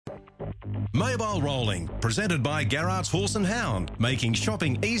Mobile Rolling, presented by Garrard's Horse and Hound, making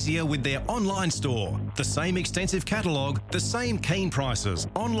shopping easier with their online store. The same extensive catalogue, the same keen prices,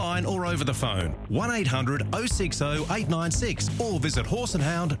 online or over the phone. 1800 060 896 or visit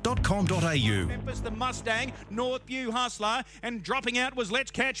horseandhound.com.au. Memphis the Mustang, Northview Hustler, and dropping out was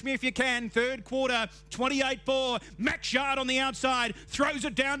Let's Catch Me If You Can. Third quarter, 28-4. Max Shard on the outside, throws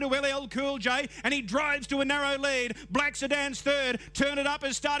it down to LL Cool J, and he drives to a narrow lead. Black Sedan's third. Turn It Up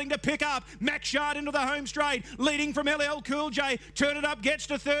is starting to pick up. Max Shard into the home straight, leading from LL Cool J. Turn It Up gets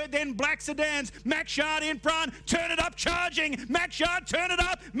to third, then Black Sedan's. Max Shard in front. Turn It Up charging. Max Shard, Turn It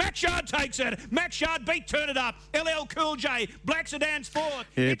Up. Max Shard takes it. Max Shard beat Turn It Up. LL Cool J. Black Sedan's fourth.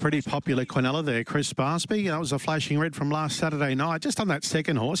 Yeah, pretty popular Quinella there, Chris Barsby. That was a flashing red from last Saturday night. Just on that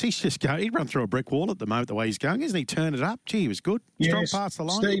second horse, he'd run through a brick wall at the moment, the way he's going, isn't he? Turn It Up. Gee, he was good. Strong parts of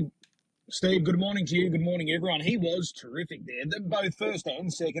the line. Steve, good morning to you. Good morning, everyone. He was terrific there. They're both first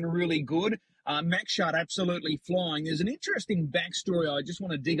and second, really good. Max Shard absolutely flying. There's an interesting backstory I just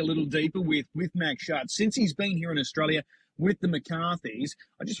want to dig a little deeper with Max Shard. Since he's been here in Australia with the McCarthys,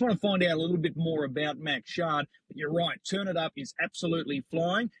 I just want to find out a little bit more about Max Shard. But you're right, Turn It Up is absolutely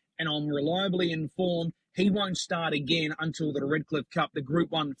flying, and I'm reliably informed he won't start again until the Redcliffe Cup, the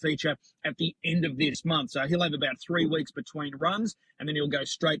Group 1 feature, at the end of this month. So he'll have about 3 weeks between runs, and then he'll go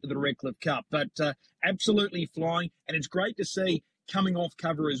straight to the Redcliffe Cup. But absolutely flying, and it's great to see coming off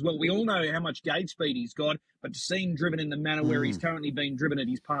cover as well. We all know how much gate speed he's got, but to see him driven in the manner where he's currently been driven at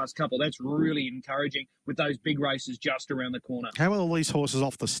his past couple, that's really encouraging with those big races just around the corner. How were all these horses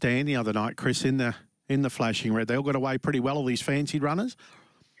off the stand the other night, Chris, in the flashing red? They all got away pretty well, all these fancied runners?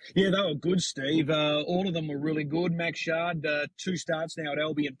 Yeah, they were good, Steve. All of them were really good. Max Shard, 2 starts now at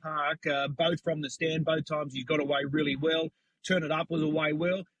Albion Park, both from the stand. Both times he's got away really well. Turn It Up was away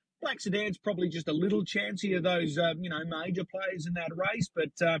well. Black Sedan's probably just a little chancy of those, major players in that race.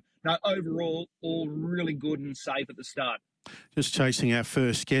 But, no, overall, all really good and safe at the start. Just chasing our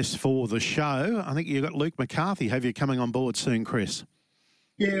first guest for the show. I think you've got Luke McCarthy. Have you coming on board soon, Chris?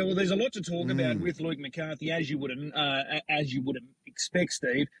 Yeah, well, there's a lot to talk about with Luke McCarthy, as you would expect,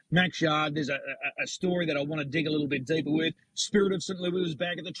 Steve. Max Shard, there's a story that I want to dig a little bit deeper with. Spirit of St. Louis was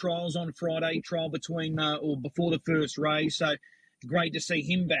back at the trials on Friday, trial before the first race. So great to see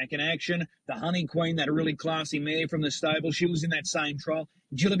him back in action. The Honey Queen, that really classy mare from the stable, she was in that same trial.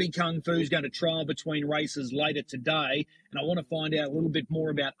 Jillaby Kung Fu is going to trial between races later today. And I want to find out a little bit more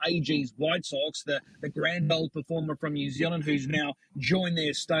about AG's White Sox, the grand old performer from New Zealand, who's now joined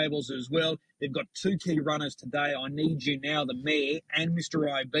their stables as well. They've got 2 key runners today. I Need You Now, the mare, and Mr.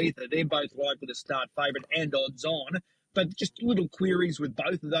 Ibiza. They're both likely to start favourite and odds on. But just little queries with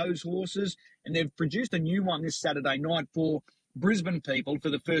both of those horses. And they've produced a new one this Saturday night for Brisbane people for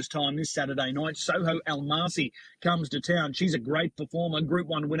the first time this Saturday night. Soho Almasi comes to town. She's a great performer, Group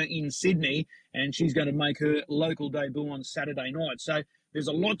 1 winner in Sydney, and she's going to make her local debut on Saturday night. So there's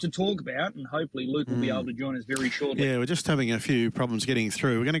a lot to talk about, and hopefully Luke will be able to join us very shortly. Yeah, we're just having a few problems getting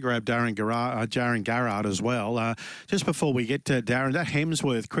through. We're going to grab Darren Garrard as well. Just before we get to Darren, that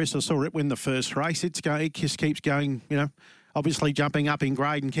Hemsworth, Chris, I saw it win the first race. It just keeps going, obviously jumping up in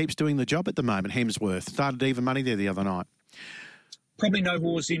grade and keeps doing the job at the moment. Hemsworth started even money there the other night. Probably no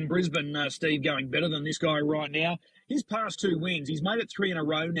horse in Brisbane, Steve, going better than this guy right now. His past 2 wins, he's made it 3 in a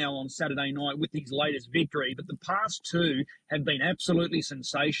row now on Saturday night with his latest victory, but the past 2 have been absolutely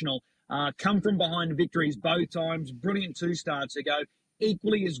sensational. Come from behind victories both times, brilliant 2 starts ago,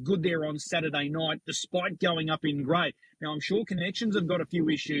 equally as good there on Saturday night, despite going up in grade. Now, I'm sure Connections have got a few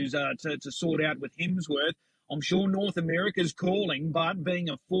issues to sort out with Hemsworth. I'm sure North America's calling, but being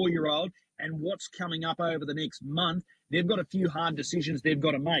a 4-year-old and what's coming up over the next month, they've got a few hard decisions they've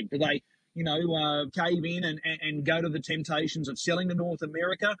got to make. Do they, cave in and go to the temptations of selling to North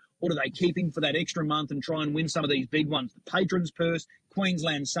America, or do they keep him for that extra month and try and win some of these big ones? The Patron's Purse,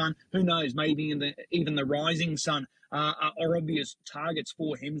 Queensland Sun, who knows, maybe even the Rising Sun are obvious targets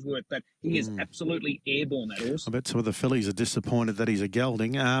for Hemsworth, but he is absolutely airborne, that horse. I bet some of the fillies are disappointed that he's a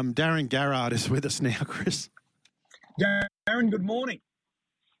gelding. Darren Garrard is with us now, Chris. Darren, good morning.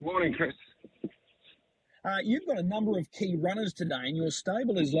 Morning, Chris. You've got a number of key runners today, and your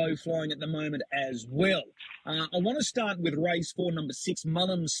stable is low flying at the moment as well. I want to start with race 4, number 6,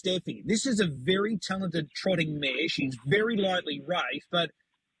 Mullum Steffi. This is a very talented trotting mare. She's very lightly raced, but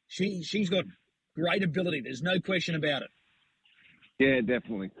she's got great ability. There's no question about it. Yeah,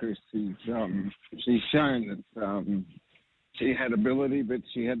 definitely, Chris. She's shown that she had ability, but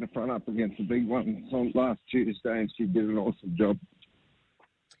she had to front up against the big one on last Tuesday, and she did an awesome job.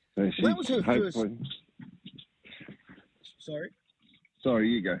 So That was her hopefully... first... Sorry? Sorry,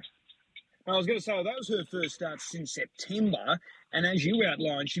 you go. I was going to say, that was her first start since September. And as you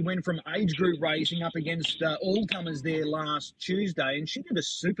outlined, she went from age group racing up against all-comers there last Tuesday, and she did a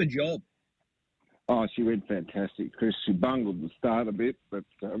super job. Oh, she went fantastic, Chris. She bungled the start a bit, but,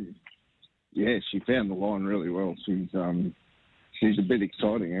 yeah, she found the line really well. She's a bit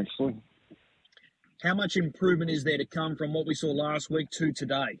exciting, actually. How much improvement is there to come from what we saw last week to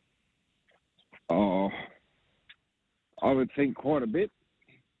today? Oh, I would think quite a bit.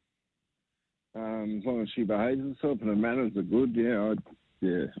 As long as she behaves herself and her manners are good,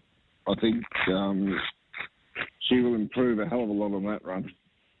 I think she will improve a hell of a lot on that run.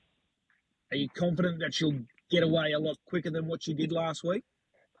 Are you confident that she'll get away a lot quicker than what she did last week?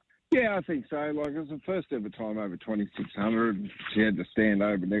 Yeah, I think so. Like, it was the first ever time over 2,600. She had to stand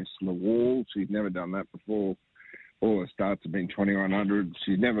over next to the wall. She'd never done that before. All her starts have been 2,100.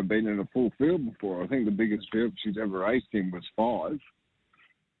 She's never been in a full field before. I think the biggest field she's ever raced in was 5.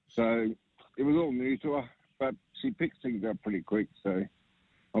 So it was all new to her, but she picked things up pretty quick. So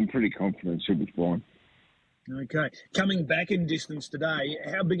I'm pretty confident she'll be fine. Okay. Coming back in distance today,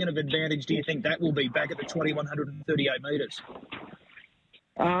 how big of an advantage do you think that will be back at the 2,138 metres?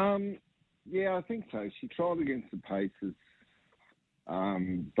 Yeah, I think so. She tried against the paces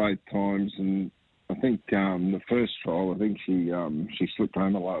both times, and I think the first trial, I think she slipped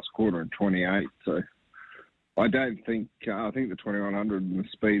home the last quarter in 28. So I don't think I think the 2,100 and the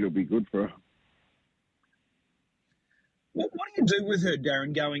speed will be good for her. What do you do with her,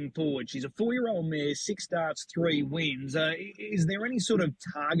 Darren, going forward? She's a 4-year-old mare, 6 starts, 3 wins. Is there any sort of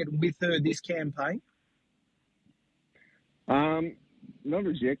target with her this campaign? Not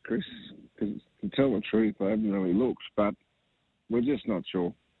as yet, Chris, because to tell the truth, I haven't really looked, but we're just not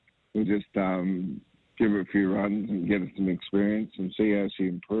sure. We'll just give her a few runs and get her some experience and see how she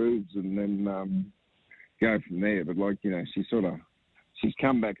improves, and then go from there. But, she's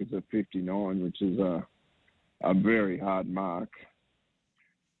come back as a 59, which is a very hard mark.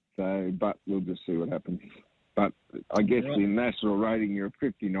 So, but we'll just see what happens. But I guess the national rating, you're a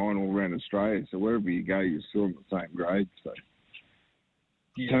 59 all around Australia, so wherever you go, you're still in the same grade. So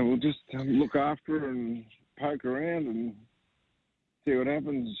we'll just look after her and poke around and see what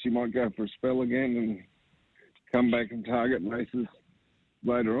happens. She might go for a spell again and come back and target races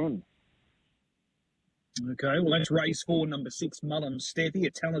later on. Okay, well, that's race 4, number 6, Mullum Steffi, a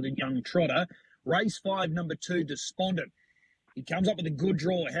talented young trotter. Race 5, number 2, Despondent. He comes up with a good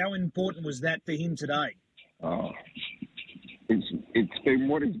draw. How important was that for him today? Oh, it's been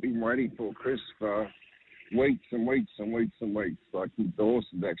what he's been waiting for, Chris, for weeks and weeks and weeks and weeks. Like, his horse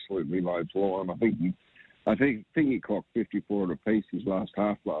is absolutely low flying. I think he clocked 54 at a piece his last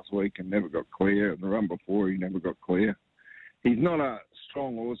half last week and never got clear. And the run before, he never got clear. He's not a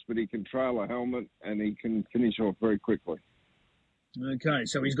strong horse, but he can trail a helmet and he can finish off very quickly. Okay,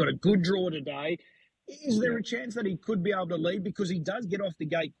 so he's got a good draw today. Is there a chance that he could be able to lead, because he does get off the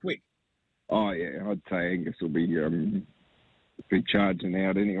gate quick? Oh, yeah, I'd say Angus will be charging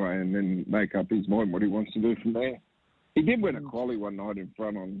out anyway and then make up his mind what he wants to do from there. He did win a quali one night in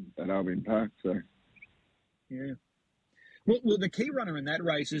front at Albion Park, so... Yeah. Well, the key runner in that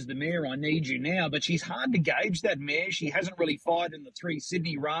race is the mare I Need You Now, but she's hard to gauge, that mare. She hasn't really fired in the 3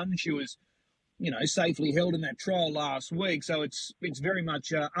 Sydney run. She was, safely held in that trial last week, so it's very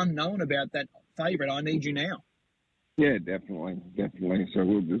much unknown about that favourite, I Need You Now. Yeah, definitely. So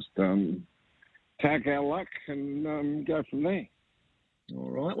we'll just tack our luck and go from there. All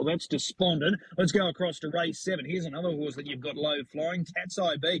right, well, that's Despondent. Let's go across to race 7. Here's another horse that you've got low flying, Cat's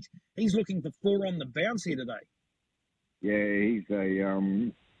Eye Beach. He's looking for 4 on the bounce here today. Yeah, he's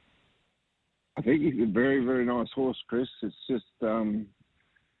I think he's a very, very nice horse, Chris. It's just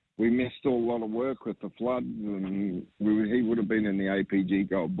we missed a lot of work with the floods, and he would have been in the APG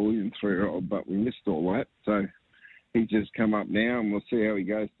Gold Bullion 3-year-old, but we missed all that. So he's just come up now, and we'll see how he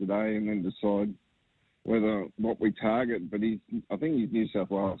goes today, and then decide what we target. But I think he's New South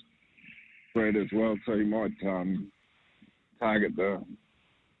Wales bred as well, so he might target the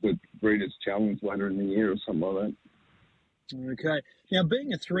Breeders' Challenge later in the year or something like that. Okay. Now,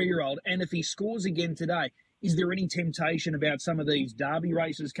 being a 3-year-old, and if he scores again today, is there any temptation about some of these Derby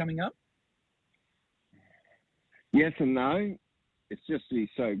races coming up? Yes and no. It's just he's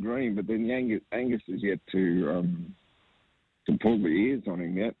so green, but then Angus is yet to pull the ears on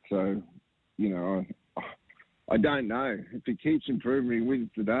him yet. So, I don't know. If he keeps improving, he wins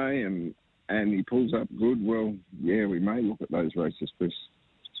today, and he pulls up good, well, yeah, we may look at those races, Chris.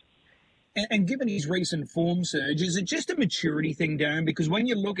 And given his recent form surge, is it just a maturity thing, Darren? Because when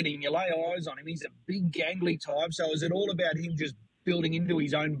you look at him, you lay eyes on him, he's a big, gangly type. So is it all about him just building into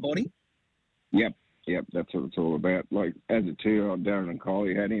his own body? Yep, that's what it's all about. Like, as a 2-year-old, Darren and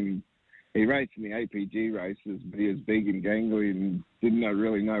Coley had him he raced in the APG races, but he was big and gangly and didn't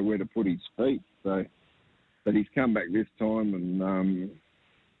really know where to put his feet. So, but he's come back this time, and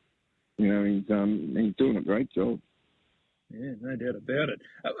he's doing a great job. Yeah, no doubt about it.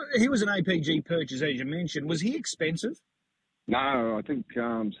 He was an APG purchase, as you mentioned. Was he expensive? No, I think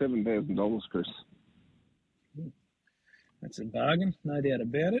 $7,000, Chris. That's a bargain, no doubt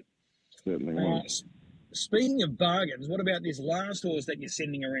about it. Certainly was. Speaking of bargains, what about this last horse that you're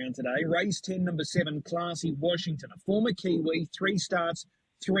sending around today? Race 10, number 7, Classy Washington, a former Kiwi, 3 starts,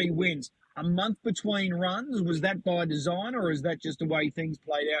 3 wins. A month between runs, was that by design, or is that just the way things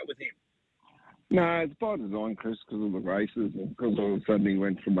played out with him? No, it's by design, Chris, because of the races, and because all of a sudden he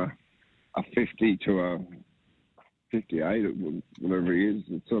went from a 50 to a 58, whatever he is.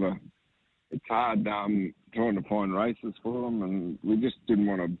 It's hard trying to find races for him, and we just didn't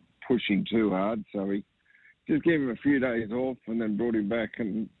want to push him too hard, so we just gave him a few days off and then brought him back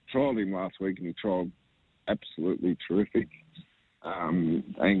and trialled him last week, and he trialled absolutely terrific.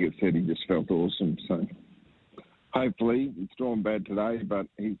 Angus said he just felt awesome, so hopefully it's drawn bad today, but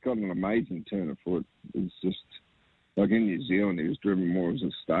he's got an amazing turn of foot. It's just, like in New Zealand, he was driven more as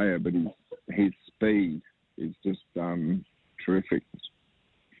a stayer, but his speed is just terrific.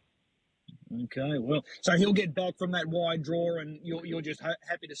 Okay, well, so he'll get back from that wide draw, and you're just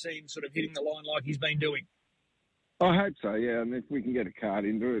happy to see him sort of hitting the line like he's been doing. I hope so, yeah. And if we can get a card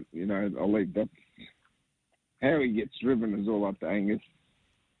into it, I'll leave that. How he gets driven is all up to Angus.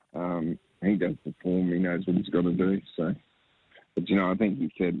 He does perform. He knows what he's got to do. So, but I think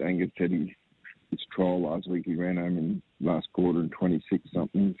Angus said his trial last week he ran home in last quarter in 26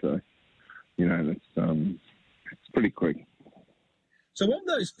 something. So, that's it's pretty quick. So of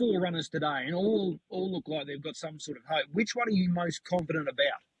those 4 runners today, and all look like they've got some sort of hope, which one are you most confident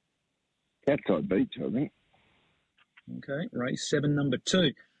about? Cat's Beach, I think. Okay, race 7, number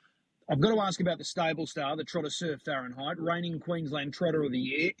 2. I've got to ask about the stable star, the Trotter Sir Fahrenheit, reigning Queensland Trotter of the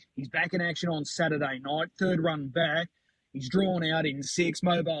Year. He's back in action on Saturday night, 3rd run back. He's drawn out in 6,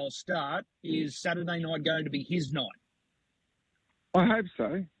 mobile start. Is Saturday night going to be his night? I hope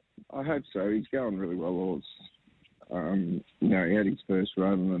so. He's going really well, horse. He had his first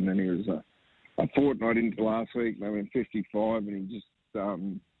run, and then he was a fortnight into last week. They went 55, and he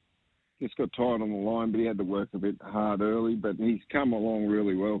just got tired on the line, but he had to work a bit hard early. But he's come along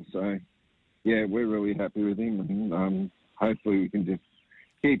really well. So, yeah, we're really happy with him, and hopefully we can just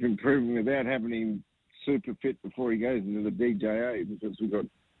keep improving without having him super fit before he goes into the DJA, because we've got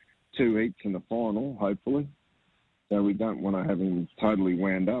 2 heats in the final, hopefully. So we don't want to have him totally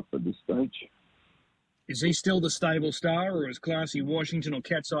wound up at this stage. Is he still the stable star, or is Classy Washington or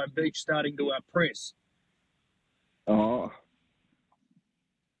Cat's Beach starting to press? Oh,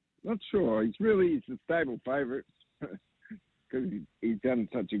 not sure. He's the stable favourite because he's done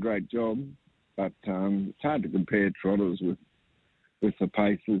such a great job. But it's hard to compare trotters with the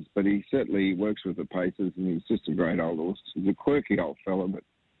Pacers, but he certainly works with the Pacers, and he's just a great old horse. He's a quirky old fella,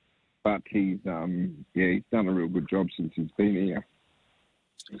 but he's done a real good job since he's been here.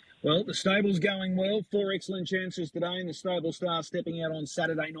 Well, the stable's going well. 4 excellent chances today, and the stable star stepping out on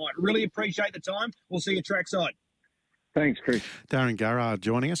Saturday night. Really appreciate the time. We'll see you trackside. Thanks, Chris. Darren Garrard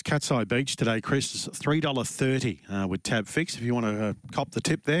joining us. Cat's Beach today, Chris, is $3.30 with Tab Fix. If you want to cop the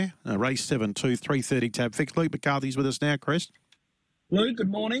tip there, race 7 to $3.30 Tab Fix. Luke McCarthy's with us now, Chris. Luke,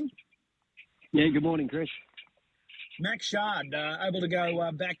 good morning. Yeah, good morning, Chris. Max Shard, able to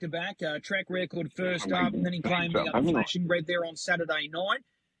go back-to-back, track record first up, and then he claimed the flashing red there on Saturday night.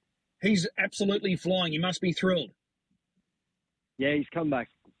 He's absolutely flying. He must be thrilled. Yeah, he's come back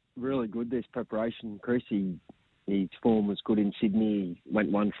really good this preparation, Chris. His form was good in Sydney. He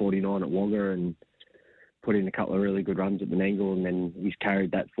went 149 at Wagga and put in a couple of really good runs at Menangle, and then he's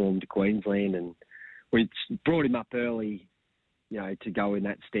carried that form to Queensland. And we brought him up early, to go in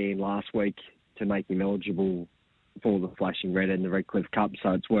that stand last week to make him eligible for the Flashing Red and the Redcliffe Cup.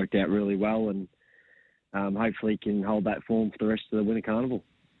 So it's worked out really well, and hopefully he can hold that form for the rest of the Winter Carnival.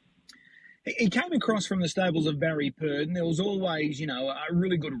 He came across from the stables of Barry Perd, and there was always, a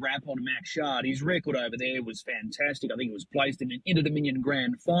really good rap on Max Shard. His record over there was fantastic. I think it was placed in an Inter-Dominion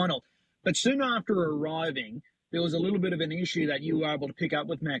Grand Final. But soon after arriving, there was a little bit of an issue that you were able to pick up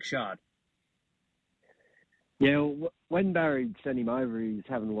with Max Shard. Yeah, well, when Barry sent him over, he was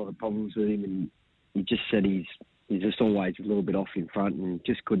having a lot of problems with him, and he just said he's just always a little bit off in front and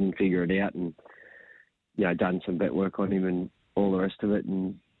just couldn't figure it out, and, done some bet work on him and all the rest of it.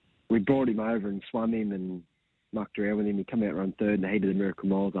 And we brought him over and swum him and mucked around with him. He came out run 3rd in the heat of the Miracle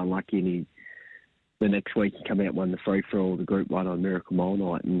Mile, unlucky, and the next week he came out and won the free-for-all, the Group 1 on Miracle Mile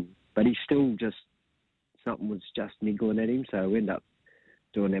night. But he's still something was just niggling at him, so we ended up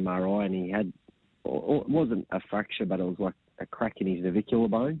do an MRI, and he had, or it wasn't a fracture, but it was like a crack in his navicular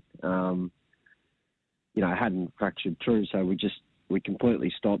bone. It hadn't fractured through, so we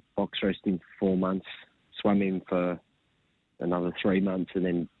completely stopped box resting for 4 months, swam him for another 3 months, and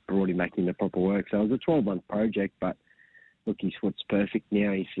then brought him back into proper work. So it was a 12-month project, but look, his foot's perfect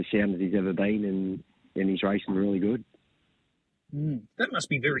now. He's as sound as he's ever been, and he's racing really good. That must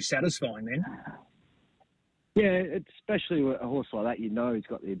be very satisfying then. Yeah, especially with a horse like that, he's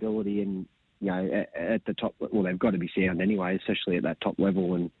got the ability, and at the top. Well, they've got to be sound anyway, especially at that top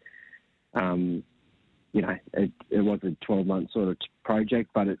level. And it was a 12-month sort of project,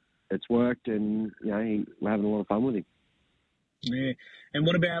 but it's worked, and we're having a lot of fun with him. Yeah. And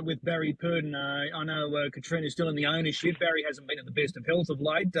what about with Barry Purdon? I know Katrina's still in the ownership. Barry hasn't been at the best of health of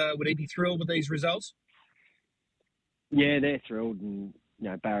late. Would he be thrilled with these results? Yeah, they're thrilled, and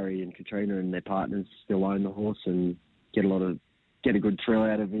Barry and Katrina and their partners still own the horse and get a good thrill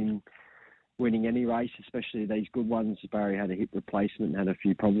out of him winning any race, especially these good ones. Barry had a hip replacement and had a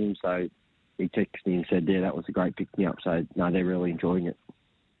few problems, so he texted me and said, "Yeah, that was a great pick me up." So no, they're really enjoying it.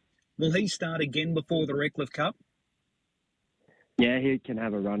 Will he start again before the Redcliffe Cup? Yeah, he can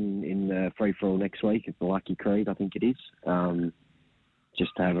have a run in the free-for-all next week at the Lucky Creed, I think it is.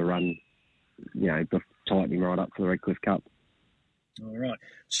 Just to have a run, tightening right up for the Redcliffe Cup. All right.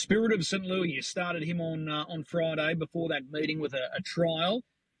 Spirit of St. Louis, you started him on Friday before that meeting with a trial.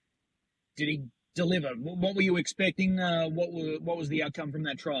 Did he deliver? What were you expecting? What was the outcome from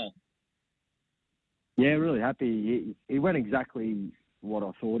that trial? Yeah, really happy. He went exactly what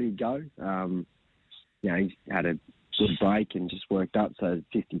I thought he'd go. He's had a good break and just worked up. So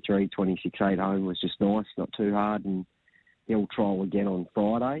 53, 26.8 home was just nice, not too hard. And he'll trial again on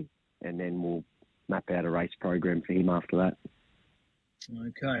Friday, and then we'll map out a race program for him after that.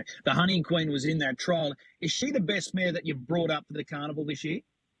 Okay. The Honey Queen was in that trial. Is she the best mare that you've brought up for the carnival this year?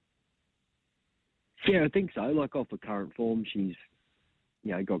 Yeah, I think so. Like off her current form, she's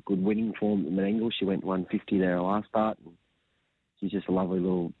got good winning form at Menangle. She went 150 there last start. And she's just a lovely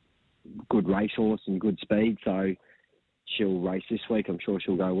little good racehorse and good speed. So she'll race this week. I'm sure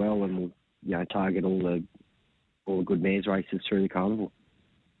she'll go well, and we'll target all the good mares races through the carnival.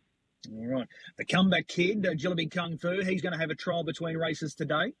 All right. The comeback kid, Jillaby Kung Fu, he's going to have a trial between races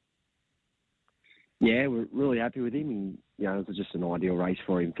today. Yeah, we're really happy with him. It was just an ideal race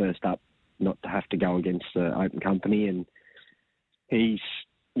for him first up, not to have to go against the Open Company. And he's,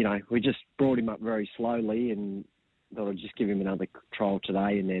 we just brought him up very slowly, and thought I'd just give him another trial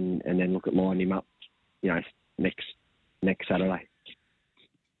today, and then look at lining him up, next Saturday.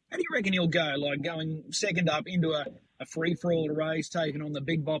 How do you reckon he'll go? Like going second up into a free-for-all race, taking on the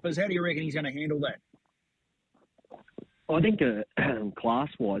big boppers. How do you reckon he's going to handle that? I think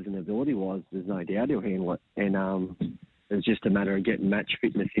class-wise and ability-wise, there's no doubt he'll handle it. And it's just a matter of getting match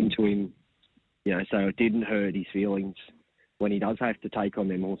fitness into him, so it didn't hurt his feelings when he does have to take on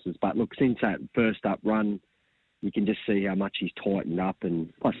them horses. But look, since that first up run, you can just see how much he's tightened up,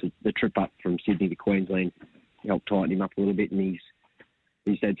 and plus the trip up from Sydney to Queensland helped tighten him up a little bit, and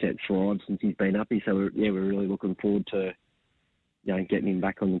he's dead set thrived since he's been up here. So we're really looking forward to getting him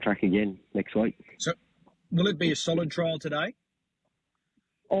back on the track again next week. So will it be a solid trial today?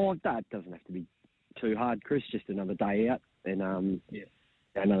 Oh, that doesn't have to be too hard, Chris. Just another day out and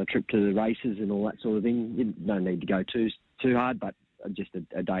another trip to the races and all that sort of thing. You don't need to go too hard, but just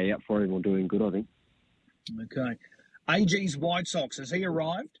a day out for him will do him good, I think. Okay. AG's White Sox, has he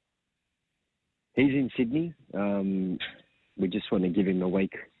arrived? He's in Sydney. We just want to give him a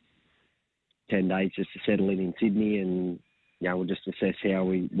week, 10 days just to settle in Sydney, and we'll just assess where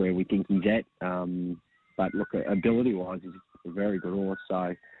we think he's at. But look, ability-wise, he's a very good horse,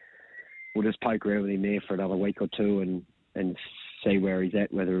 so we'll just poke around with him there for another week or two and see where he's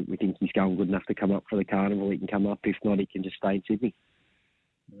at, whether we think he's going good enough to come up for the carnival. He can come up. If not, he can just stay in Sydney.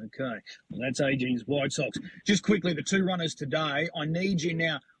 Okay. Well, that's AG's White Sox. Just quickly, the two runners today, I need you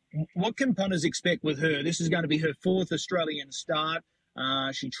now. What can punters expect with her? This is going to be her fourth Australian start.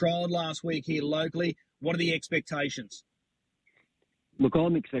 She trialled last week here locally. What are the expectations? Look,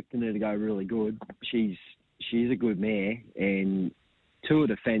 I'm expecting her to go really good. She's a good mare, and to her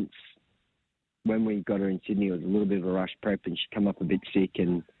defence, when we got her in Sydney, it was a little bit of a rush prep, and she'd come up a bit sick,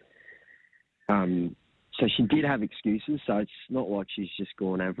 and so she did have excuses. So it's not like she's just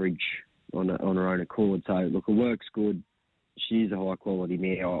gone average on her own accord. So look, her work's good. She is a high quality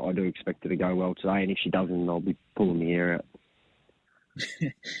mare. I do expect her to go well today, and if she doesn't, I'll be pulling the hair out.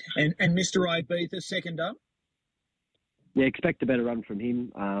 and Mr. Ibiza, second up? Yeah, expect a better run from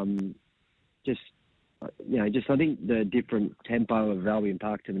him. I think the different tempo of Albion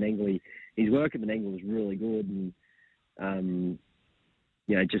Park to Menangle, his work at Menangle was really good, and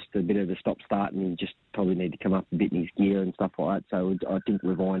just a bit of a stop-start, and he just probably need to come up a bit in his gear and stuff like that. So I think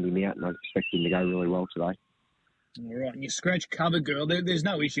we've ironed him out, and I expect him to go really well today. All right, and you scratch Cover Girl. There's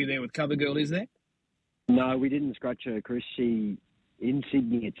no issue there with Cover Girl, is there? No, we didn't scratch her, Chris. In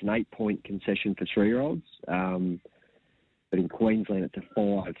Sydney, it's an 8-point concession for 3-year-olds. But in Queensland, it's a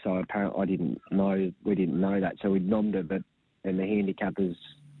 5. So apparently, we didn't know that. So we nommed her, and the handicappers,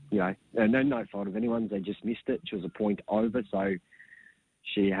 no fault of anyone's. They just missed it. She was a point over, so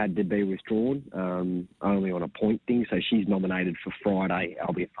she had to be withdrawn, only on a point thing. So she's nominated for Friday,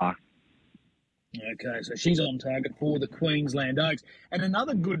 Albert Park. Okay, so she's on target for the Queensland Oaks. And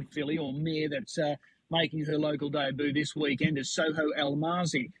another good filly or mare that's making her local debut this weekend is Soho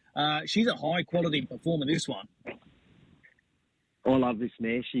Almazi. She's a high-quality performer, this one. I love this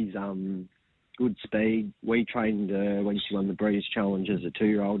mare. She's good speed. We trained her when she won the Breeders' Challenge as a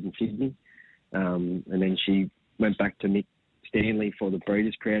 2-year-old in Sydney. And then she went back to Mick Stanley for the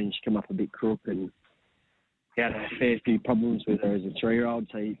Breeders' Crown, and she came up a bit crook, and he had a fair few problems with her as a 3-year-old.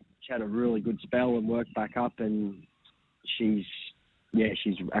 So she had a really good spell and worked back up, and she's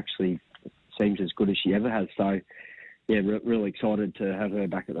actually seems as good as she ever has. So, really excited to have her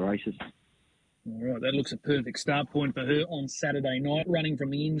back at the races. All right, that looks a perfect start point for her on Saturday night, running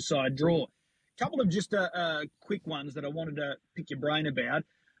from the inside draw. A couple of just quick ones that I wanted to pick your brain about.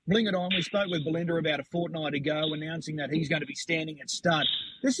 Bling It On, we spoke with Belinda about a fortnight ago, announcing that he's going to be standing at stud.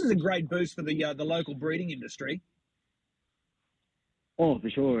 This is a great boost for the local breeding industry. Oh, for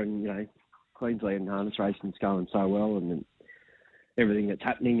sure, and Queensland harness racing's going so well, and everything that's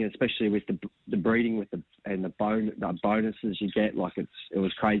happening, especially with the breeding the bonuses you get. Like it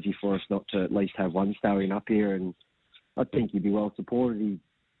was crazy for us not to at least have one stallion up here, and I think he'd be well supported.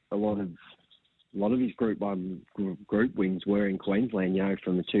 A lot of his Group 1 group wins were in Queensland.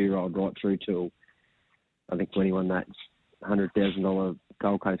 From the 2-year-old right through till I think when he won that $100,000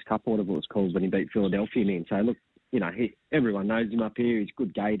 Gold Coast Cup, or whatever it was called, when he beat Philadelphia men. So look, everyone knows him up here. He's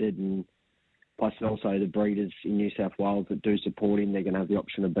good gated, and plus also the breeders in New South Wales that do support him, they're going to have the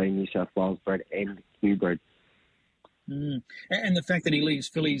option of being New South Wales bred and Q-bred. And the fact that he leaves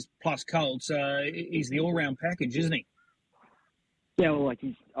fillies plus colts, he's the all-round package, isn't he? Yeah, well,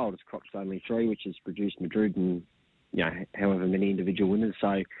 his oldest crop's only 3, which has produced Madrid and, however many individual winners.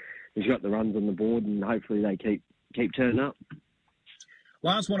 So he's got the runs on the board, and hopefully they keep turning up.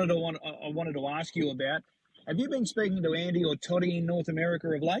 Last one I wanted to ask you about, have you been speaking to Andy or Toddy in North America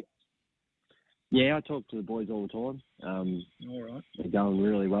of late? Yeah, I talk to the boys all the time. All right. They're going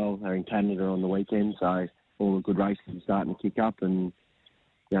really well. They're in Canada on the weekend, so all the good races are starting to kick up, and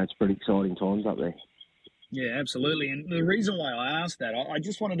it's pretty exciting times up there. Yeah, absolutely. And the reason why I asked that, I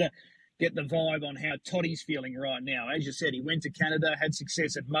just wanted to get the vibe on how Toddy's feeling right now. As you said, he went to Canada, had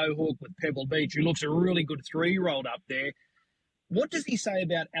success at Mohawk with Pebble Beach, who looks a really good 3-year-old up there. What does he say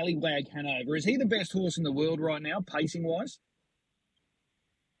about Allywag Hanover? Is he the best horse in the world right now, pacing-wise?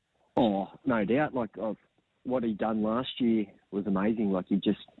 Oh, no doubt. What he done last year was amazing.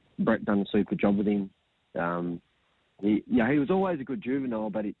 Brett done a super job with him. He was always a good juvenile,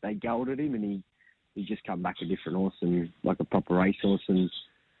 but they gelded him, and he just come back a different horse, and like a proper racehorse, and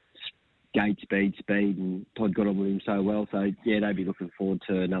gate speed, and Todd got on with him so well. So, they'd be looking forward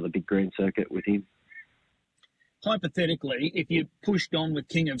to another big grand circuit with him. Hypothetically, if you pushed on with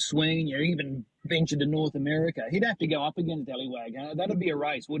King of Swing, you even ventured to North America, he'd have to go up against Allywag. That'd be a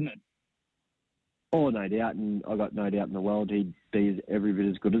race, wouldn't it? Oh, no doubt, and I got no doubt in the world he'd be every bit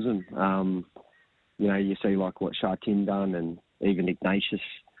as good as him. You see like what Chartin done, and even Ignatius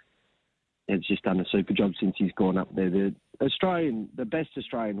has just done a super job since he's gone up there. The best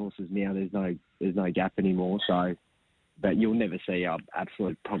Australian horses now, there's no gap anymore. So, but you'll never see our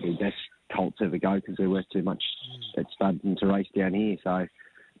absolute probably best colts ever go, because they're worth too much at stud and to race down here. So,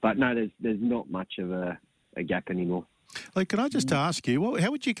 but no, there's not much of a gap anymore. Luke, can I just ask you,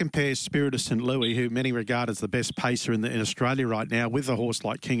 how would you compare Spirit of St. Louis, who many regard as the best pacer in Australia right now, with a horse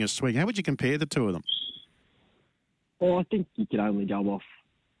like King of Swing? How would you compare the two of them? Well, I think you can only go off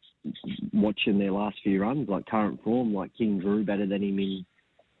watching their last few runs, like current form. Like King drew better than him in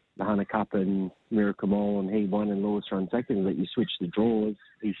the Hunter Cup and Miracle Mole, and he won and Lewis run second. But you switch the draws,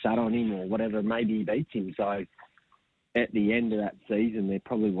 he sat on him or whatever, maybe he beats him. So at the end of that season, there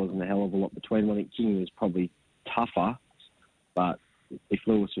probably wasn't a hell of a lot between them. I think King was probably tougher, but if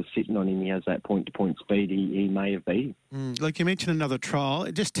Lewis was sitting on him, he has that point-to-point speed, he may have beat him. Like you mentioned another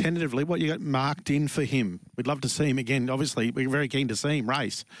trial, just tentatively, what you got marked in for him? We'd love to see him again. Obviously, we're very keen to see him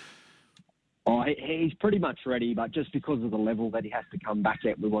race. Oh, he's pretty much ready, but just because of the level that he has to come back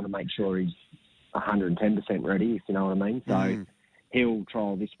at, we want to make sure he's 110% ready, if you know what I mean. So he'll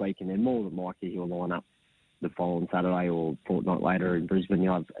trial this week, and then more than likely he'll line up the following Saturday or fortnight later in Brisbane,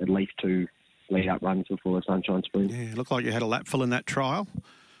 you'll have at least 2 lead-up runs before the Sunshine Sprint. Yeah, looked like you had a lapful in that trial.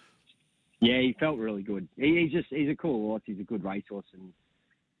 Yeah, he felt really good. He's a cool horse. He's a good racehorse, and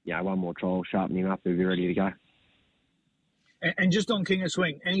one more trial will sharpen him up. He'll be ready to go. And just on King of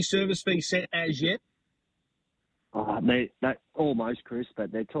Swing, any service fee set as yet? That almost, Chris,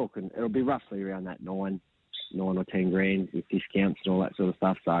 but they're talking. It'll be roughly around that 9 or 10 grand with discounts and all that sort of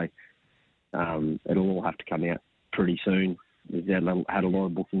stuff. So it'll all have to come out pretty soon. They've had a lot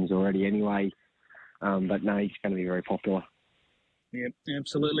of bookings already anyway. But no, he's going to be very popular. Yep,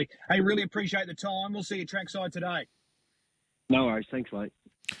 absolutely. Hey, really appreciate the time. We'll see you trackside today. No worries. Thanks, mate.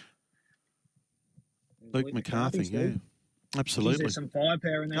 Luke McCarthy, yeah. Absolutely. There's some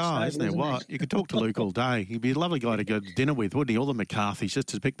firepower in that stable, isn't there what? You could talk to Luke all day. He'd be a lovely guy to go to dinner with, wouldn't he? All the McCarthys, just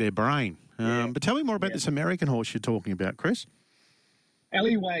to pick their brain. But tell me more about this American horse you're talking about, Chris.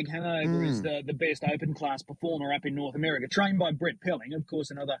 Allywag Hanover is the best open class performer up in North America, trained by Brett Pelling, of course,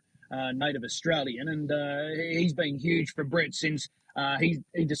 another native Australian, and he's been huge for Brett since he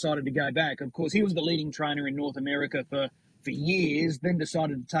decided to go back. Of course, he was the leading trainer in North America for years, then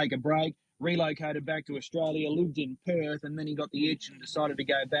decided to take a break, relocated back to Australia, lived in Perth, and then he got the itch and decided to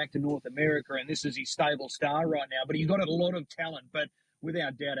go back to North America, and this is his stable star right now. But he's got a lot of talent, but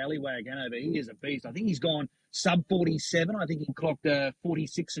without doubt, Allywag Hanover, he is a beast. I think he's gone sub-47. I think he clocked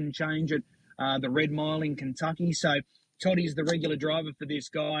 46 and change at the Red Mile in Kentucky. So Toddy's the regular driver for this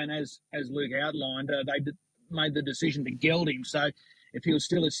guy, and as Luke outlined, they made the decision to geld him. So if he was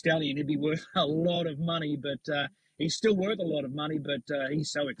still a stallion, he'd be worth a lot of money, but he's still worth a lot of money, but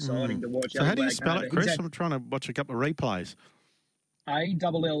he's so exciting to watch. So how do you spell it, Chris? I'm trying to watch a couple of replays.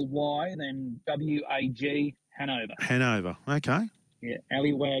 A-double-L-Y, then W-A-G, Hanover. Hanover, okay. Yeah,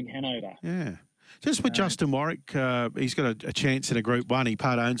 Allywag Hanover. Yeah. Just with Justin Warwick, he's got a chance in a Group 1. He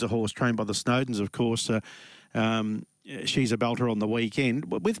part owns a horse trained by the Snowdens, of course. She's a belter on the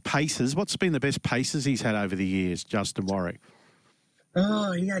weekend. With paces, what's been the best paces he's had over the years, Justin Warwick?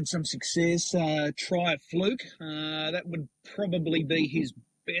 Oh, he had some success. Try a Fluke. That would probably be his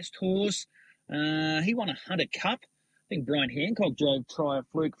best horse. He won a Hunter Cup. I think Brian Hancock drove Try a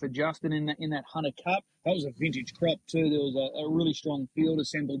Fluke for Justin in that Hunter Cup. That was a vintage crop too. There was a really strong field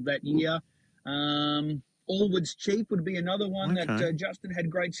assembled that year. Allwood's Cheap would be another one that Justin had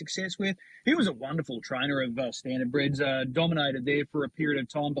great success with. He was a wonderful trainer of standardbreds, dominated there for a period of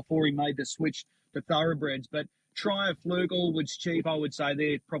time before he made the switch to thoroughbreds. But Try a Fluke, Allwood's Cheap, I would say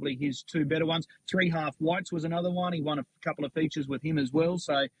they're probably his two better ones. 3 Half Whites was another one. He won a couple of features with him as well,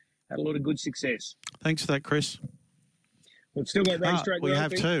 so had a lot of good success. Thanks for that, Chris. We've still got Racetrack we Ralphie.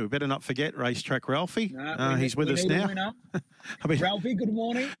 have too. Better not forget Racetrack Ralphie. He's with us now. Ralphie, good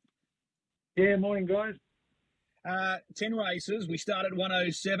morning. Yeah, morning, guys. 10 races. We start at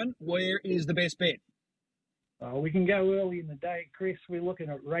 107. Where is the best bet? We can go early in the day, Chris. We're looking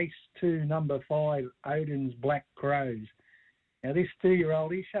at race 2, number 5, Odin's Black Crows. Now, this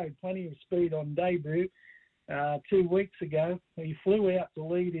 2-year-old, he showed plenty of speed on debut 2 weeks ago. He flew out to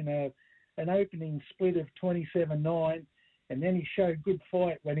lead in an opening split of 27.9, and then he showed good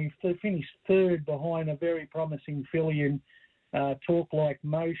fight when he finished third behind a very promising filly in Talk Like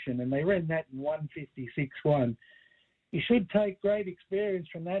Motion, and they ran that in 156.1. He should take great experience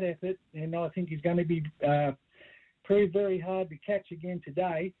from that effort, and I think he's going to be proved very hard to catch again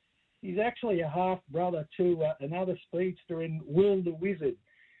today. He's actually a half-brother to another speedster in Will the Wizard.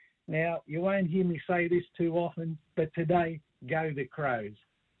 Now, you won't hear me say this too often, but today, go the Crows.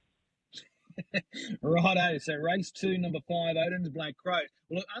 Righto, so race 2, number 5, Odin's Black Crows.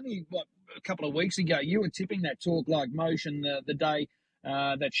 Well, only, a couple of weeks ago, you were tipping that Talk Like Motion the day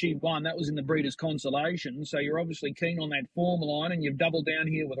that she won. That was in the Breeders' Consolation, so you're obviously keen on that form line, and you've doubled down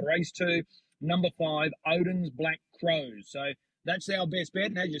here with race 2, number 5, Odin's Black Crows. So that's our best bet,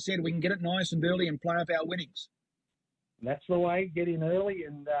 and as you said, we can get it nice and early and play up our winnings. That's the way, get in early,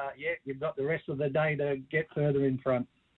 and you've got the rest of the day to get further in front.